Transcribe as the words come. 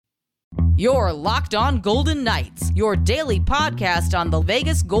You're Locked On Golden Knights, your daily podcast on the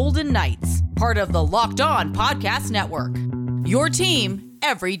Vegas Golden Knights, part of the Locked On Podcast Network. Your team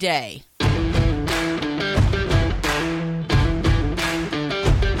every day.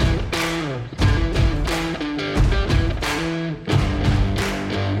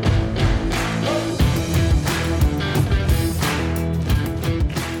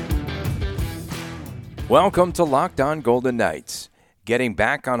 Welcome to Locked On Golden Knights. Getting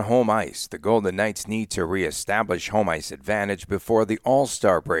back on home ice, the Golden Knights need to reestablish home ice advantage before the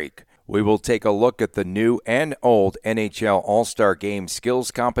All-Star break. We will take a look at the new and old NHL All-Star Game skills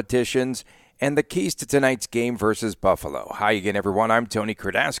competitions and the keys to tonight's game versus Buffalo. Hi again, everyone. I'm Tony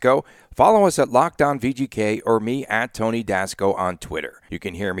Cardasco. Follow us at Locked On VGK or me at Tony Dasco on Twitter. You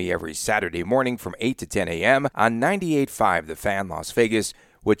can hear me every Saturday morning from 8 to 10 a.m. on 98.5 The Fan Las Vegas,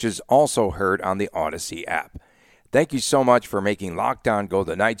 which is also heard on the Odyssey app. Thank you so much for making Locked On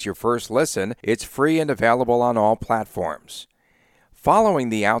Golden Knights your first listen. It's free and available on all platforms. Following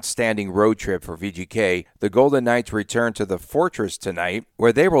the outstanding road trip for VGK, the Golden Knights return to the Fortress tonight,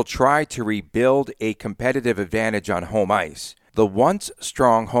 where they will try to rebuild a competitive advantage on home ice. The once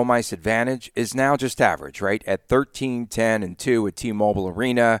strong home ice advantage is now just average, right? At 13-10-2 at T-Mobile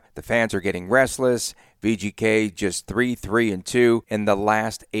Arena, the fans are getting restless. VGK just 3-3-2 in the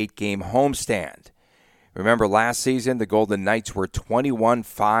last 8-game homestand. Remember last season, the Golden Knights were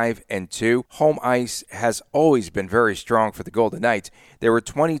 21-5-2. Home ice has always been very strong for the Golden Knights. They were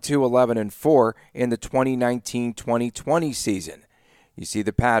 22-11-4 in the 2019-2020 season. You see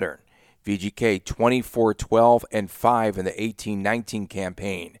the pattern. VGK 24-12-5 in the 18-19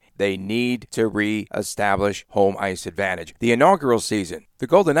 campaign. They need to re-establish home ice advantage. The inaugural season, the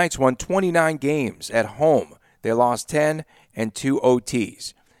Golden Knights won 29 games at home. They lost 10 and 2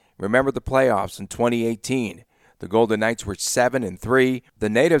 OTs. Remember the playoffs in 2018. The Golden Knights were 7-3. The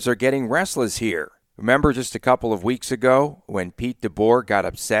natives are getting restless here. Remember just a couple of weeks ago when Pete DeBoer got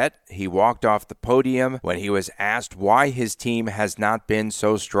upset? He walked off the podium when he was asked why his team has not been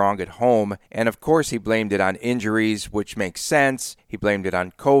so strong at home. And of course he blamed it on injuries, which makes sense. He blamed it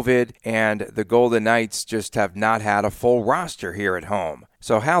on COVID. And the Golden Knights just have not had a full roster here at home.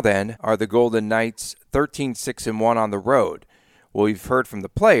 So how then are the Golden Knights 13-6-1 on the road? Well, we've heard from the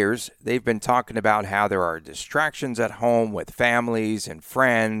players. They've been talking about how there are distractions at home with families and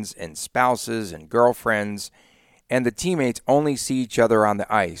friends and spouses and girlfriends, and the teammates only see each other on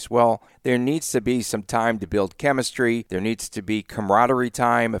the ice. Well, there needs to be some time to build chemistry. There needs to be camaraderie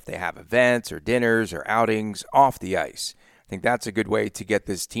time if they have events or dinners or outings off the ice. I think that's a good way to get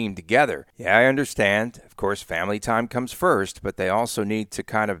this team together. Yeah, I understand. Of course, family time comes first, but they also need to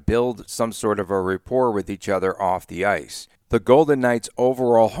kind of build some sort of a rapport with each other off the ice. The Golden Knights'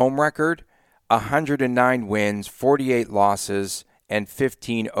 overall home record, 109 wins, 48 losses, and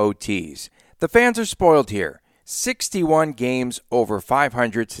 15 OTs. The fans are spoiled here. 61 games over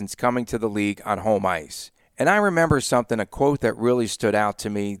 500 since coming to the league on home ice. And I remember a quote that really stood out to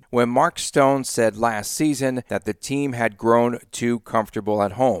me when Mark Stone said last season that the team had grown too comfortable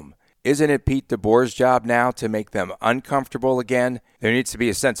at home. Isn't it Pete DeBoer's job now to make them uncomfortable again? There needs to be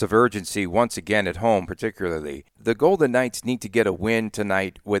a sense of urgency once again at home, particularly. The Golden Knights need to get a win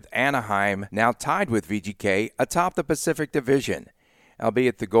tonight with Anaheim now tied with VGK atop the Pacific Division,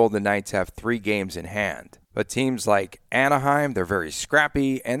 albeit the Golden Knights have 3 games in hand. But teams like Anaheim, they're very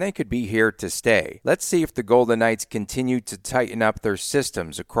scrappy, and they could be here to stay. Let's see if the Golden Knights continue to tighten up their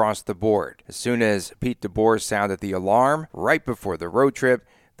systems across the board. As soon as Pete DeBoer sounded the alarm right before the road trip,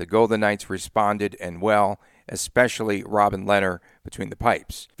 the Golden Knights responded, and well, especially Robin Lehner between the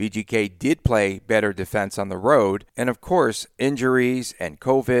pipes. VGK did play better defense on the road, and of course, injuries and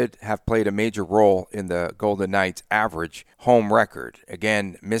COVID have played a major role in the Golden Knights' average home record.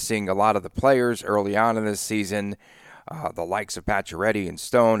 Again, missing a lot of the players early on in this season, the likes of Pacioretty and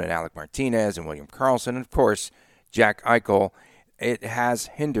Stone and Alec Martinez and William Karlsson, and of course, Jack Eichel. It has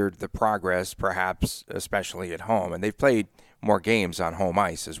hindered the progress, perhaps, especially at home, and they've played more games on home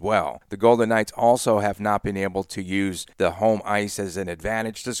ice as well. The Golden Knights also have not been able to use the home ice as an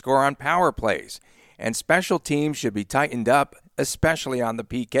advantage to score on power plays, and special teams should be tightened up, especially on the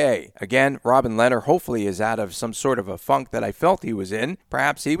PK. Again, Robin Lehner hopefully is out of some sort of a funk that I felt he was in.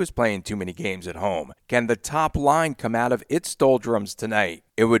 Perhaps he was playing too many games at home. Can the top line come out of its doldrums tonight?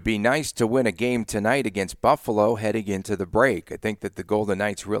 It would be nice to win a game tonight against Buffalo heading into the break. I think that the Golden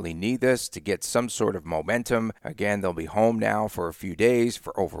Knights really need this to get some sort of momentum. Again, they'll be home now for a few days,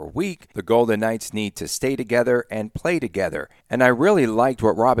 for over a week. The Golden Knights need to stay together and play together. And I really liked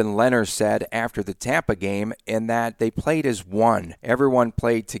what Robin Lehner said after the Tampa game in that they played as one. Everyone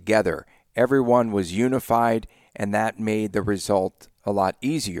played together. Everyone was unified, and that made the result a lot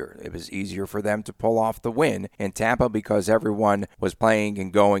easier. It was easier for them to pull off the win in Tampa because everyone was playing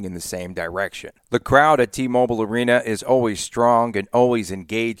and going in the same direction. The crowd at T-Mobile Arena is always strong and always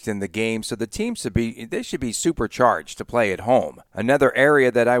engaged in the game, so the team should be supercharged to play at home. Another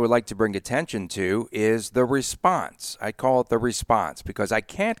area that I would like to bring attention to is the response. I call it the response because I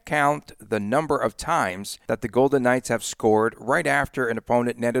can't count the number of times that the Golden Knights have scored right after an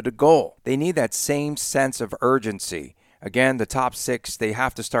opponent netted a goal. They need that same sense of urgency. Again, the top six, they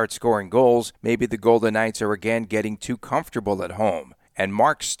have to start scoring goals. Maybe the Golden Knights are again getting too comfortable at home. And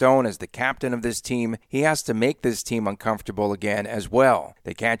Mark Stone, as the captain of this team, he has to make this team uncomfortable again as well.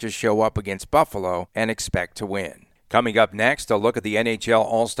 They can't just show up against Buffalo and expect to win. Coming up next, a look at the NHL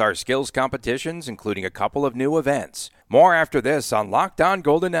All-Star Skills competitions, including a couple of new events. More after this on Locked On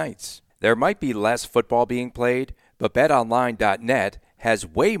Golden Knights. There might be less football being played, but BetOnline.net has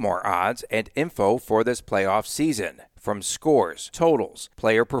way more odds and info for this playoff season. From scores, totals,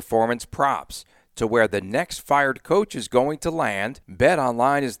 player performance props, to where the next fired coach is going to land,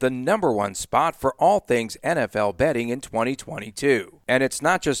 BetOnline is the #1 spot for all things NFL betting in 2022. And it's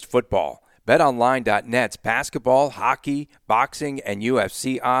not just football. BetOnline.net's basketball, hockey, boxing, and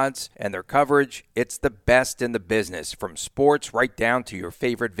UFC odds and their coverage, it's the best in the business, from sports right down to your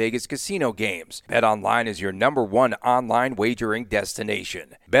favorite Vegas casino games. BetOnline is your #1 online wagering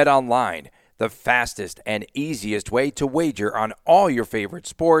destination. BetOnline, the fastest and easiest way to wager on all your favorite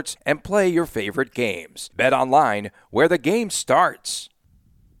sports and play your favorite games. BetOnline, where the game starts.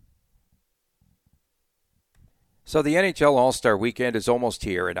 So the NHL All-Star Weekend is almost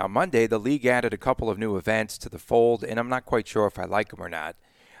here, and on Monday, the league added a couple of new events to the fold, and I'm not quite sure if I like them or not.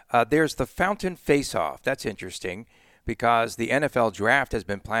 There's the Fountain Face-Off. That's interesting because the NFL Draft has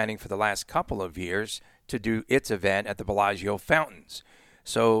been planning for the last couple of years to do its event at the Bellagio Fountains.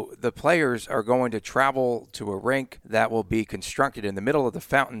 So the players are going to travel to a rink that will be constructed in the middle of the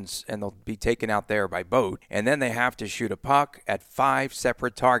fountains, and they'll be taken out there by boat. And then they have to shoot a puck at 5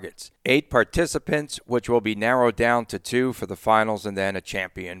 separate targets. 8 participants, which will be narrowed down to 2 for the finals, and then a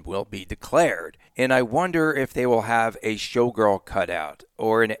champion will be declared. And I wonder if they will have a showgirl cutout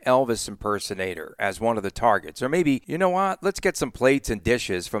or an Elvis impersonator as one of the targets. Or maybe, you know what, let's get some plates and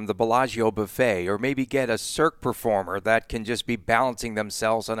dishes from the Bellagio buffet, or maybe get a Cirque performer that can just be balancing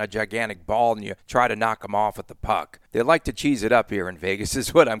themselves on a gigantic ball and you try to knock them off with the puck. They like to cheese it up here in Vegas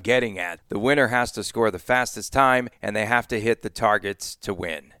is what I'm getting at. The winner has to score the fastest time, and they have to hit the targets to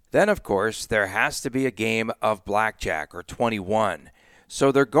win. Then, of course, there has to be a game of blackjack or 21. So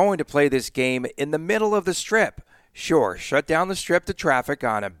they're going to play this game in the middle of the Strip. Sure, shut down the Strip to traffic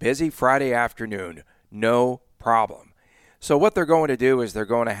on a busy Friday afternoon. No problem. So what they're going to do is they're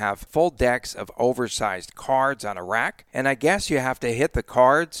going to have full decks of oversized cards on a rack, and I guess you have to hit the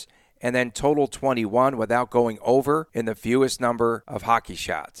cards and then total 21 without going over in the fewest number of hockey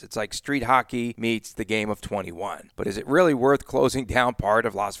shots. It's like street hockey meets the game of 21. But is it really worth closing down part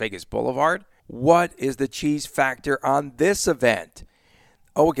of Las Vegas Boulevard? What is the cheese factor on this event?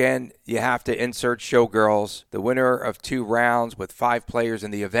 Oh, again, you have to insert showgirls. The winner of 2 rounds with 5 players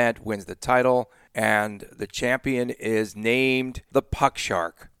in the event wins the title, and the champion is named the Puck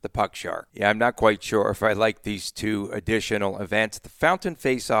Shark. The Puck Shark. Yeah, I'm not quite sure if I like these 2 additional events, the Fountain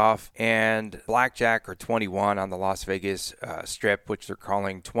Face-Off and Blackjack or 21 on the Las Vegas Strip, which they're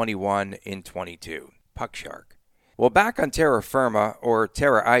calling 21 in 22. Puck Shark. Well, back on Terra Firma or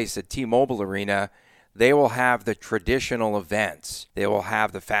Terra Ice at T-Mobile Arena, they will have the traditional events. They will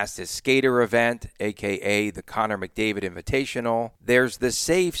have the fastest skater event, a.k.a. the Connor McDavid Invitational. There's the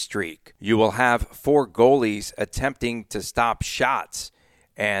save streak. You will have 4 goalies attempting to stop shots,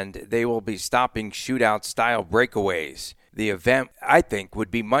 and they will be stopping shootout-style breakaways. The event, I think,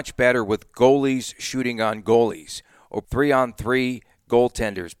 would be much better with goalies shooting on goalies, or 3-on-3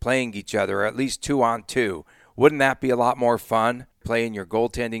 goaltenders playing each other, or at least 2-on-2. Wouldn't that be a lot more fun, playing your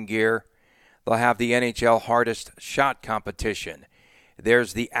goaltending gear? They'll have the NHL Hardest Shot competition.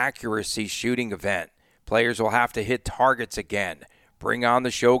 There's the accuracy shooting event. Players will have to hit targets again. Bring on the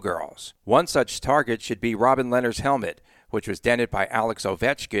showgirls. One such target should be Robin Lehner's helmet, which was dented by Alex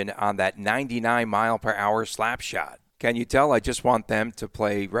Ovechkin on that 99-mile-per-hour slap shot. Can you tell I just want them to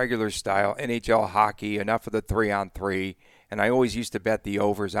play regular-style NHL hockey, enough of the 3-on-3, and I always used to bet the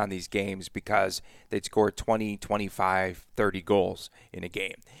overs on these games because they'd score 20, 25, 30 goals in a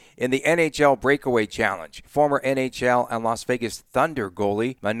game. In the NHL Breakaway Challenge, former NHL and Las Vegas Thunder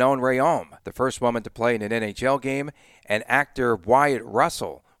goalie Manon Rhéaume, the first woman to play in an NHL game, and actor Wyatt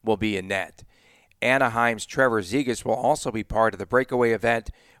Russell will be in net. Anaheim's Trevor Zegras will also be part of the breakaway event,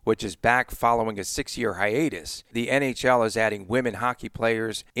 which is back following a 6-year hiatus. The NHL is adding women hockey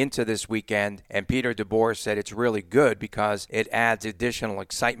players into this weekend, and Peter DeBoer said it's really good because it adds additional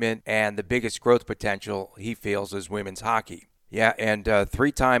excitement and the biggest growth potential he feels is women's hockey. Yeah, and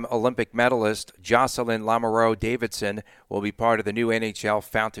three-time Olympic medalist Jocelyn Lamoureux Davidson will be part of the new NHL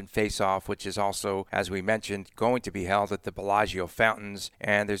Fountain Face-Off, which is also, as we mentioned, going to be held at the Bellagio Fountains,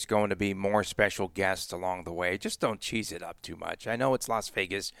 and there's going to be more special guests along the way. Just don't cheese it up too much. I know it's Las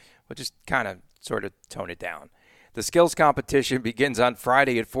Vegas, but just kind of sort of tone it down. The skills competition begins on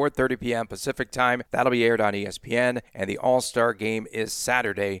Friday at 4:30 p.m. Pacific Time. That'll be aired on ESPN, and the All-Star Game is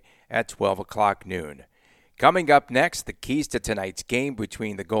Saturday at 12 o'clock noon. Coming up next, the keys to tonight's game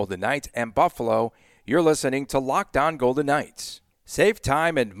between the Golden Knights and Buffalo. You're listening to Locked On Golden Knights. Save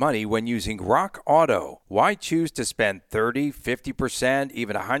time and money when using Rock Auto. Why choose to spend 30, 50%,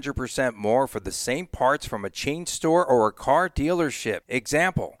 even 100% more for the same parts from a chain store or a car dealership?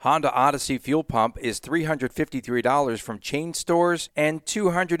 Example, Honda Odyssey fuel pump is $353 from chain stores and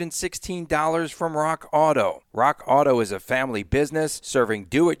 $216 from Rock Auto. Rock Auto is a family business serving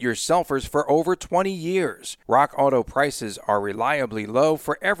do-it-yourselfers for over 20 years. Rock Auto prices are reliably low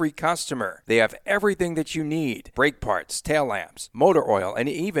for every customer. They have everything that you need: brake parts, tail lamps, motor oil, and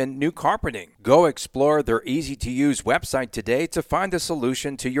even new carpeting. Go explore their easy-to-use website today to find the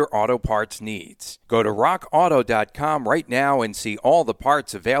solution to your auto parts needs. Go to rockauto.com right now and see all the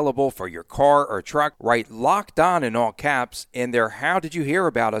parts available for your car or truck. Write Locked On in all caps in their How Did You Hear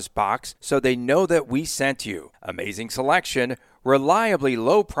About Us box so they know that we sent you. Amazing selection, reliably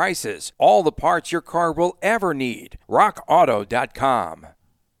low prices, all the parts your car will ever need. rockauto.com.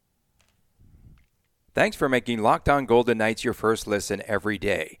 Thanks for making Locked On Golden Knights your first listen every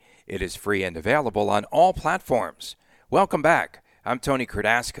day. It is free and available on all platforms. Welcome back. I'm Tony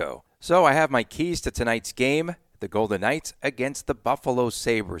Cardasco. So I have my keys to tonight's game, the Golden Knights against the Buffalo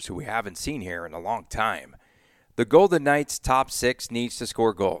Sabres, who we haven't seen here in a long time. The Golden Knights' top six needs to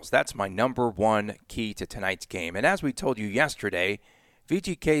score goals. That's my number one key to tonight's game. And as we told you yesterday,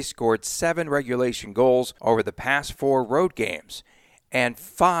 VGK scored 7 regulation goals over the past 4 road games, and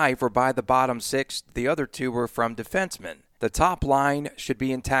 5 were by the bottom 6. The other 2 were from defensemen. The top line should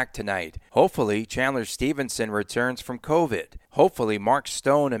be intact tonight. Hopefully, Chandler Stevenson returns from COVID. Hopefully, Mark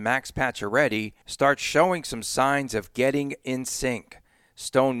Stone and Max Pacioretty start showing some signs of getting in sync.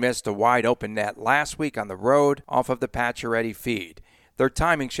 Stone missed a wide-open net last week on the road off of the Pacioretty feed. Their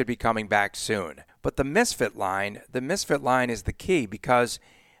timing should be coming back soon. But the misfit line is the key, because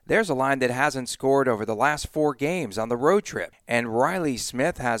there's a line that hasn't scored over the last 4 games on the road trip, and Riley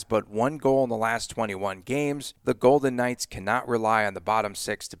Smith has but 1 goal in the last 21 games. The Golden Knights cannot rely on the bottom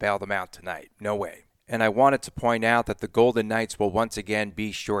 6 to bail them out tonight. No way. And I wanted to point out that the Golden Knights will once again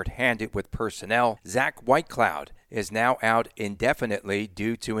be shorthanded with personnel. Zach Whitecloud is now out indefinitely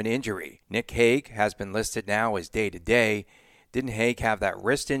due to an injury. Nick Hague has been listed now as day-to-day. Didn't Hague have that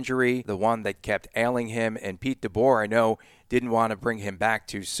wrist injury, the one that kept ailing him? And Pete DeBoer, I know, didn't want to bring him back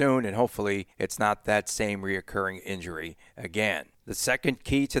too soon, and hopefully it's not that same reoccurring injury again. The second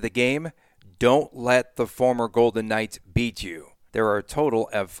key to the game, don't let the former Golden Knights beat you. There are a total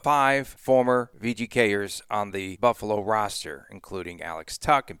of 5 former VGKers on the Buffalo roster, including Alex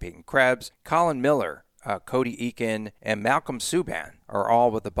Tuch and Peyton Krebs. Colin Miller, Cody Eakin, and Malcolm Subban are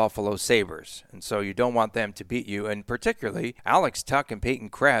all with the Buffalo Sabres, and so you don't want them to beat you. And particularly Alex Tuch and Peyton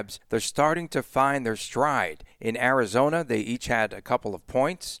Krebs, they're starting to find their stride. In Arizona, they each had a couple of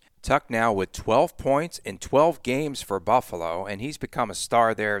points. Tuch now with 12 points in 12 games for Buffalo, and he's become a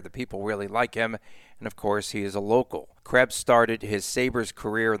star there. The people really like him, and of course he is a local. Krebs started his Sabres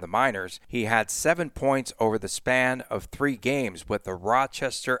career in the minors. He had 7 points over the span of 3 games with the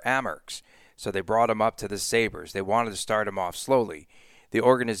Rochester Amerks. So they brought him up to the Sabres. They wanted to start him off slowly. The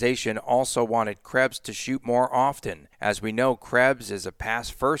organization also wanted Krebs to shoot more often. As we know, Krebs is a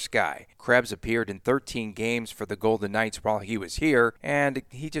pass-first guy. Krebs appeared in 13 games for the Golden Knights while he was here, and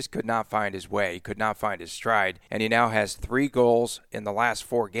he just could not find his way. He could not find his stride, and he now has 3 goals in the last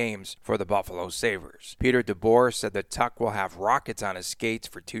 4 games for the Buffalo Sabres. Peter DeBoer said that Tuch will have rockets on his skates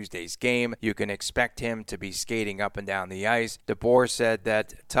for Tuesday's game. You can expect him to be skating up and down the ice. DeBoer said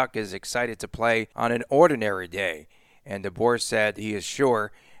that Tuch is excited to play on an ordinary day. And DeBoer said he is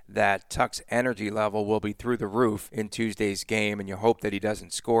sure that Tuch's energy level will be through the roof in Tuesday's game, and you hope that he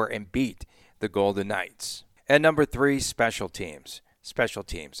doesn't score and beat the Golden Knights. And number 3, special teams. Special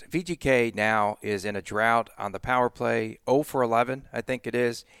teams. VGK now is in a drought on the power play, 0 for 11, I think it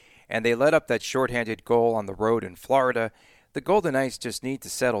is, and they let up that shorthanded goal on the road in Florida. The Golden Knights just need to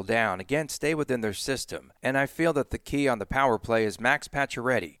settle down. Again, stay within their system. And I feel that the key on the power play is Max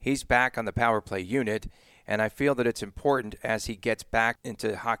Pacioretty. He's back on the power play unit, and I feel that it's important as he gets back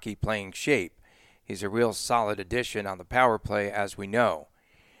into hockey playing shape. He's a real solid addition on the power play, as we know.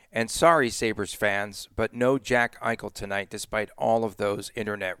 And sorry, Sabres fans, but no Jack Eichel tonight despite all of those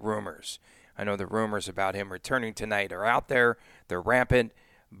internet rumors. I know the rumors about him returning tonight are out there. They're rampant,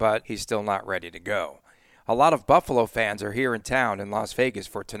 but he's still not ready to go. A lot of Buffalo fans are here in town in Las Vegas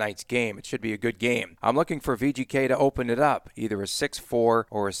for tonight's game. It should be a good game. I'm looking for VGK to open it up, either a 6-4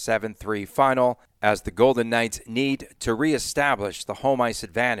 or a 7-3 final, as the Golden Knights need to reestablish the home ice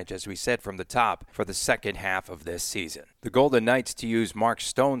advantage, as we said from the top, for the second half of this season. The Golden Knights, to use Mark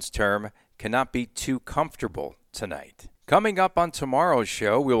Stone's term, cannot be too comfortable tonight. Coming up on tomorrow's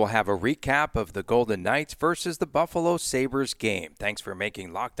show, we will have a recap of the Golden Knights versus the Buffalo Sabres game. Thanks for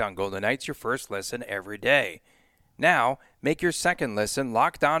making Locked On Golden Knights your first listen every day. Now, make your second listen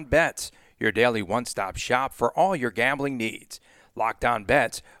Locked On Bets, your daily one-stop shop for all your gambling needs. Locked On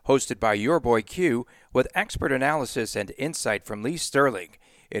Bets, hosted by your boy Q, with expert analysis and insight from Lee Sterling.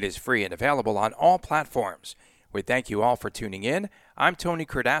 It is free and available on all platforms. We thank you all for tuning in. I'm Tony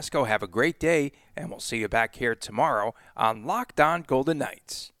Cardasco. Have a great day, and we'll see you back here tomorrow on Locked On Golden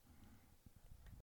Knights.